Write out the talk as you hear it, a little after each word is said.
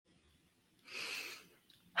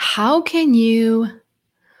How can you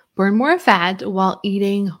burn more fat while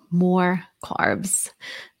eating more carbs?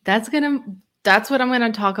 That's what I'm going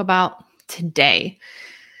to talk about today.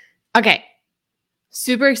 Okay.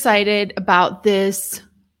 Super excited about this.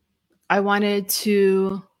 I'm going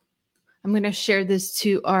to share this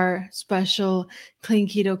to our special Clean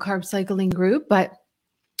Keto Carb Cycling group, but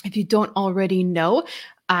if you don't already know,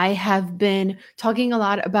 I have been talking a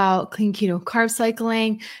lot about clean keto carb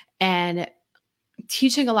cycling and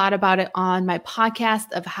teaching a lot about it on my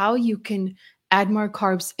podcast of how you can add more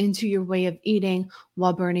carbs into your way of eating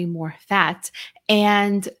while burning more fat.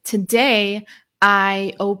 And today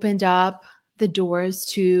I opened up the doors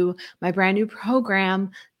to my brand new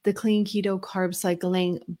program, the Clean Keto Carb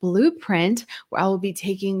Cycling Blueprint, where I will be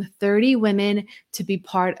taking 30 women to be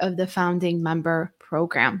part of the founding member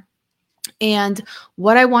program. And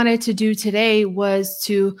what I wanted to do today was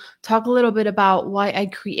to talk a little bit about why I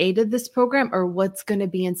created this program or what's going to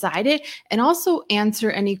be inside it, and also answer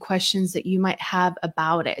any questions that you might have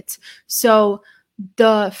about it. So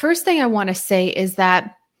the first thing I want to say is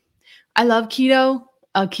that I love keto.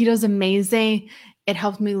 Keto's amazing. It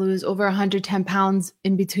helped me lose over 110 pounds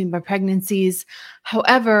in between my pregnancies.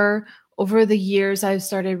 However, over the years, I've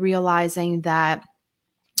started realizing that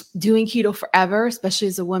doing keto forever, especially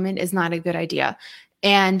as a woman, is not a good idea.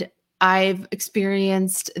 And I've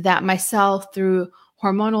experienced that myself through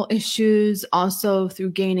hormonal issues, also through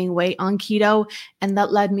gaining weight on keto. And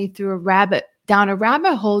that led me down a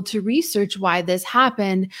rabbit hole to research why this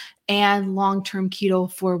happened and long-term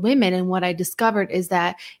keto for women. And what I discovered is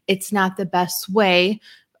that it's not the best way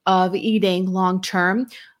of eating long-term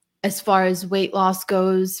as far as weight loss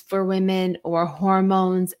goes for women, or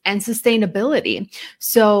hormones and sustainability.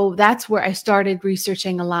 So that's where I started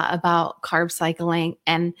researching a lot about carb cycling,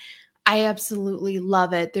 and I absolutely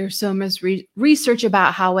love it. There's so much research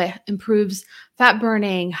about how it improves fat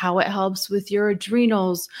burning, how it helps with your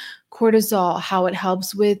adrenals, cortisol, how it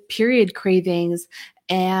helps with period cravings,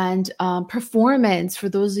 and performance for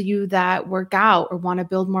those of you that work out or want to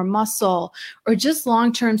build more muscle, or just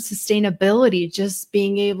long-term sustainability, just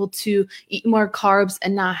being able to eat more carbs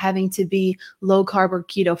and not having to be low carb or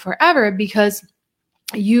keto forever. Because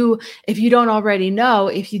if you don't already know,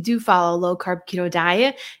 if you do follow a low carb keto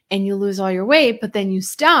diet and you lose all your weight, but then you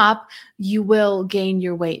stop, you will gain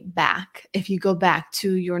your weight back if you go back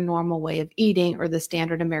to your normal way of eating or the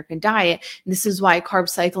standard American diet. And this is why carb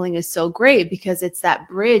cycling is so great, because it's that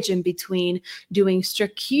bridge in between doing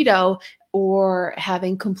strict keto or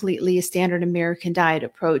having completely a standard American diet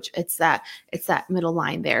approach. It's that middle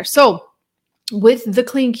line there. So with the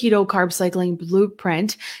Clean Keto Carb Cycling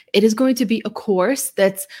Blueprint, it is going to be a course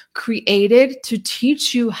that's created to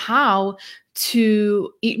teach you how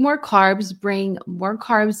to eat more carbs, bring more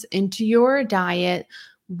carbs into your diet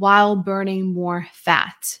while burning more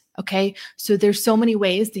fat. Okay, so there's so many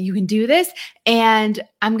ways that you can do this, and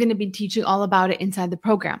I'm going to be teaching all about it inside the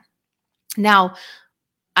program. Now,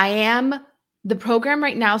 I am the program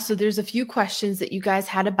right now, so there's a few questions that you guys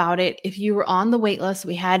had about it. If you were on the wait list,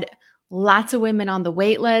 we had lots of women on the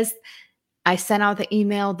wait list. I sent out the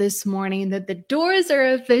email this morning that the doors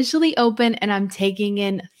are officially open and I'm taking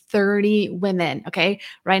in 30 women. Okay.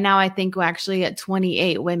 Right now, I think we're actually at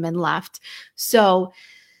 28 women left. So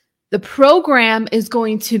the program is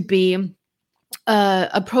going to be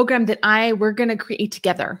a program that we're going to create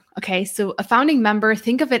together. Okay. So a founding member,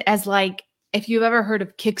 think of it as like, if you've ever heard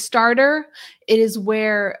of Kickstarter, it is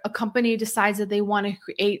where a company decides that they want to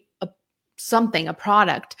create a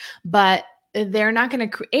product, but they're not going to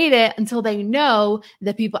create it until they know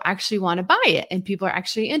that people actually want to buy it and people are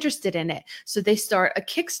actually interested in it. So they start a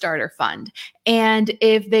Kickstarter fund. And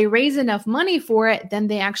if they raise enough money for it, then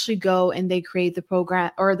they actually go and they create the program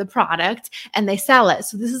or the product and they sell it.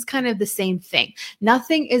 So this is kind of the same thing.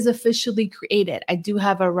 Nothing is officially created. I do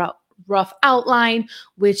have a rough outline,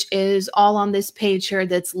 which is all on this page here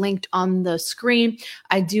that's linked on the screen.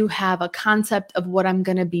 I do have a concept of what I'm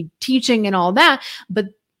going to be teaching and all that, but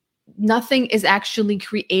nothing is actually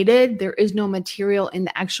created. There is no material in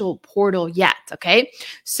the actual portal yet. Okay.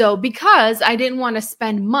 So because I didn't want to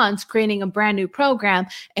spend months creating a brand new program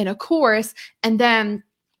and a course and then,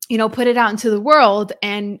 put it out into the world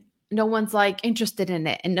and no one's interested in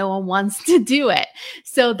it and no one wants to do it.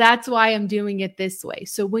 So that's why I'm doing it this way.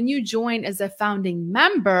 So when you join as a founding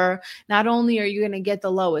member, not only are you going to get the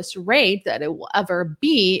lowest rate that it will ever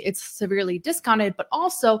be, it's severely discounted, but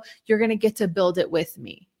also you're going to get to build it with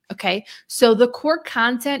me. Okay. So the core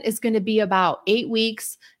content is going to be about 8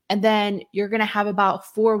 weeks. And then you're going to have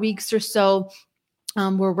about 4 weeks or so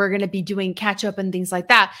where we're going to be doing catch up and things like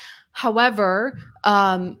that. However,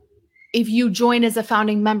 if you join as a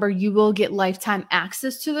founding member, you will get lifetime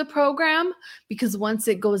access to the program, because once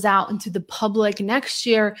it goes out into the public next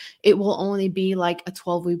year, it will only be like a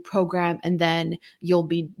 12-week program. And then you'll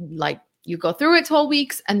be like, you go through it 12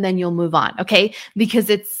 weeks and then you'll move on. Okay.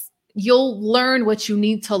 Because you'll learn what you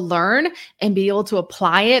need to learn and be able to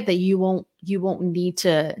apply it, that you won't need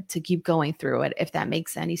to keep going through it, if that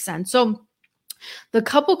makes any sense. So the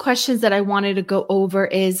couple questions that I wanted to go over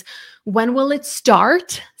is, when will it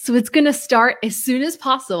start? So it's going to start as soon as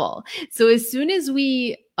possible. So as soon as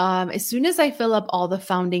I fill up all the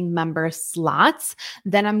founding member slots,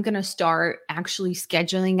 then I'm going to start actually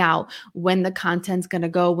scheduling out when the content's going to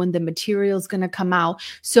go, when the material's going to come out.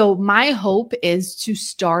 So my hope is to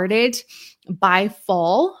start it by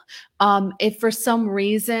fall. If for some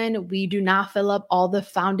reason we do not fill up all the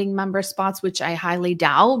founding member spots, which I highly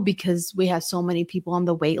doubt because we have so many people on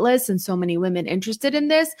the wait list and so many women interested in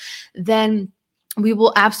this, then we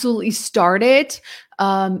will absolutely start it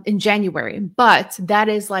in January, but that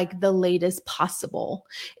is like the latest possible.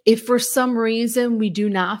 If for some reason we do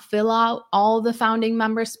not fill out all the founding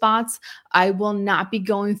member spots, I will not be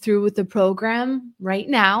going through with the program right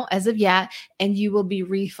now as of yet, and you will be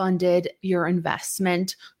refunded your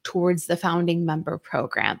investment towards the founding member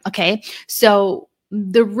program. Okay. So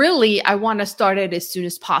I want to start it as soon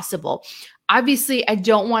as possible. Obviously, I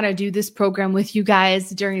don't want to do this program with you guys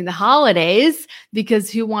during the holidays, because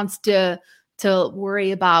who wants to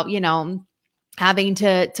worry about, having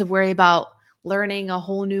to worry about learning a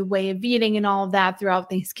whole new way of eating and all of that throughout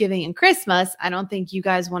Thanksgiving and Christmas. I don't think you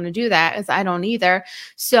guys want to do that, as I don't either.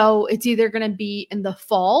 So it's either going to be in the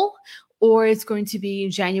fall or it's going to be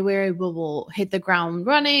January. We'll hit the ground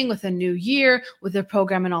running with a new year, with the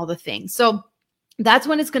program and all the things. So that's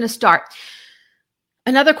when it's going to start.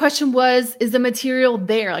 Another question was, is the material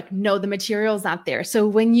there? Like, no, the material is not there. So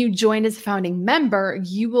when you join as a founding member,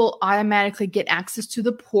 you will automatically get access to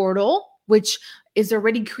the portal, which is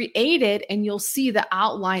already created, and you'll see the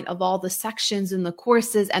outline of all the sections and the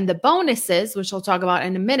courses and the bonuses, which I'll talk about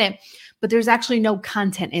in a minute, but there's actually no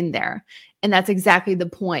content in there. And that's exactly the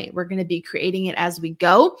point. We're going to be creating it as we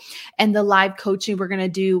go. And the live coaching, we're going to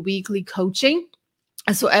do weekly coaching.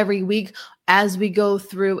 And so every week, as we go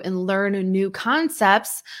through and learn new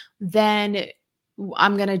concepts, then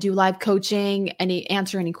I'm going to do live coaching,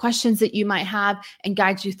 answer any questions that you might have, and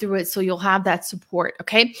guide you through it. So you'll have that support.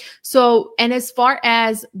 Okay. So, and as far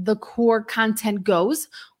as the core content goes,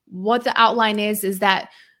 what the outline is that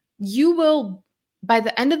you will, by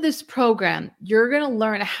the end of this program, you're going to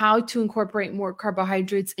learn how to incorporate more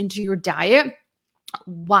carbohydrates into your diet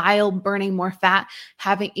while burning more fat,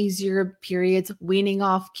 having easier periods, weaning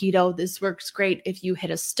off keto. This works great if you hit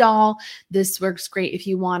a stall. This works great if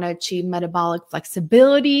you want to achieve metabolic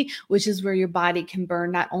flexibility, which is where your body can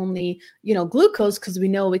burn not only, glucose, because we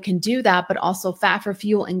know we can do that, but also fat for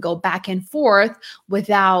fuel and go back and forth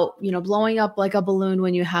without, blowing up like a balloon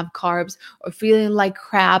when you have carbs, or feeling like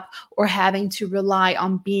crap, or having to rely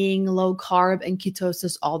on being low carb and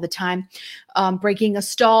ketosis all the time. Breaking a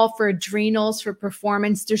stall for adrenals, for performance.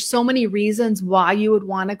 There's so many reasons why you would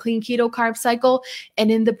want a clean keto carb cycle.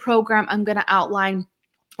 And in the program, I'm going to outline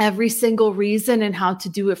every single reason and how to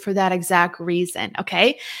do it for that exact reason.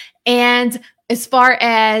 Okay. And as far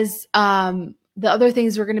as, the other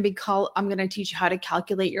things I'm going to teach you how to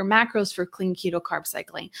calculate your macros for clean keto carb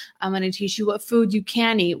cycling. I'm going to teach you what food you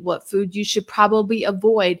can eat, what food you should probably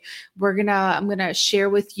avoid. I'm going to share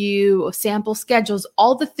with you sample schedules,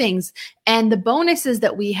 all the things, and the bonuses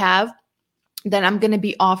that we have that I'm going to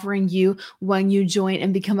be offering you when you join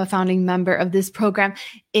and become a founding member of this program.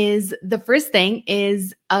 Is the first thing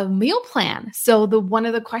is a meal plan. So one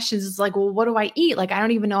of the questions is like, well, what do I eat? Like, I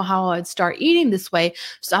don't even know how I'd start eating this way.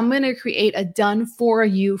 So I'm going to create a done for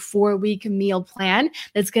you 4-week meal plan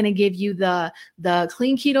that's going to give you the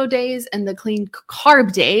clean keto days and the clean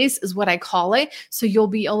carb days, is what I call it. So you'll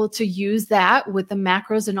be able to use that with the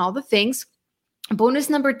macros and all the things. Bonus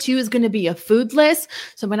number 2 is going to be a food list.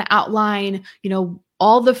 So I'm going to outline,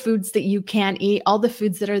 all the foods that you can eat, all the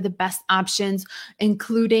foods that are the best options,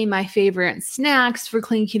 including my favorite snacks for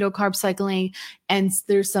clean keto carb cycling. And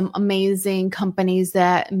there's some amazing companies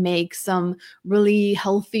that make some really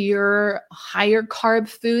healthier, higher carb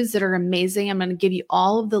foods that are amazing. I'm going to give you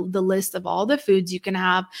all of the list of all the foods you can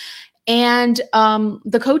have, and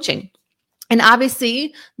the coaching. And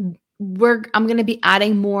obviously, I'm going to be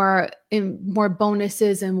adding more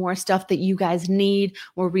bonuses and more stuff that you guys need,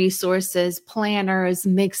 more resources, planners,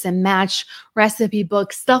 mix and match, recipe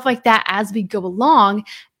books, stuff like that as we go along.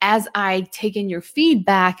 as I take in your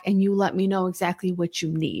feedback and you let me know exactly what you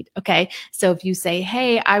need. Okay. So if you say,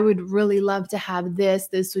 hey, I would really love to have this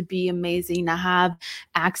would be amazing to have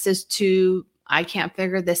access to, I can't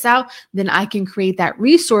figure this out, then I can create that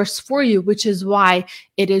resource for you, which is why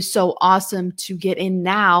it is so awesome to get in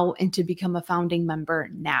now and to become a founding member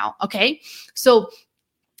now. Okay. So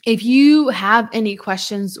if you have any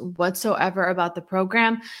questions whatsoever about the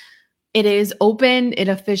program, it is open. It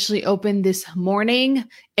officially opened this morning.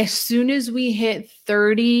 As soon as we hit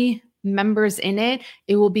 30 members in it,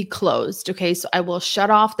 it will be closed. Okay. So I will shut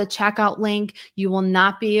off the checkout link. You will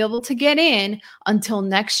not be able to get in until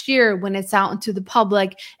next year when it's out into the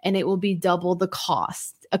public, and it will be double the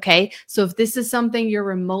cost. Okay. So if this is something you're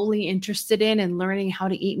remotely interested in and learning how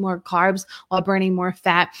to eat more carbs while burning more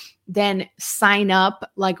fat, then sign up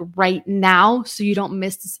like right now so you don't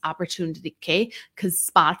miss this opportunity. Okay. Because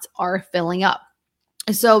spots are filling up.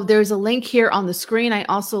 So there's a link here on the screen. I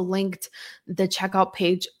also linked the checkout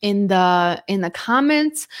page in the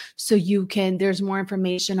comments, so you can, there's more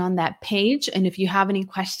information on that page. And if you have any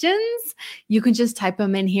questions, you can just type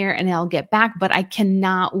them in here and I'll get back. But I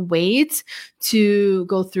cannot wait to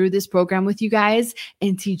go through this program with you guys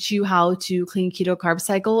and teach you how to clean keto carb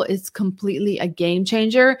cycle. It's completely a game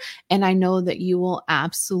changer. And I know that you will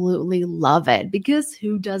absolutely love it, because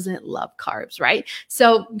who doesn't love carbs, right?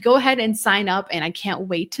 So go ahead and sign up, and I can't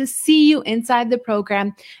wait to see you inside the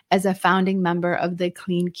program as a founding member of the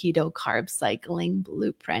Clean Keto Carb Cycling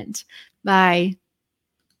Blueprint. Bye.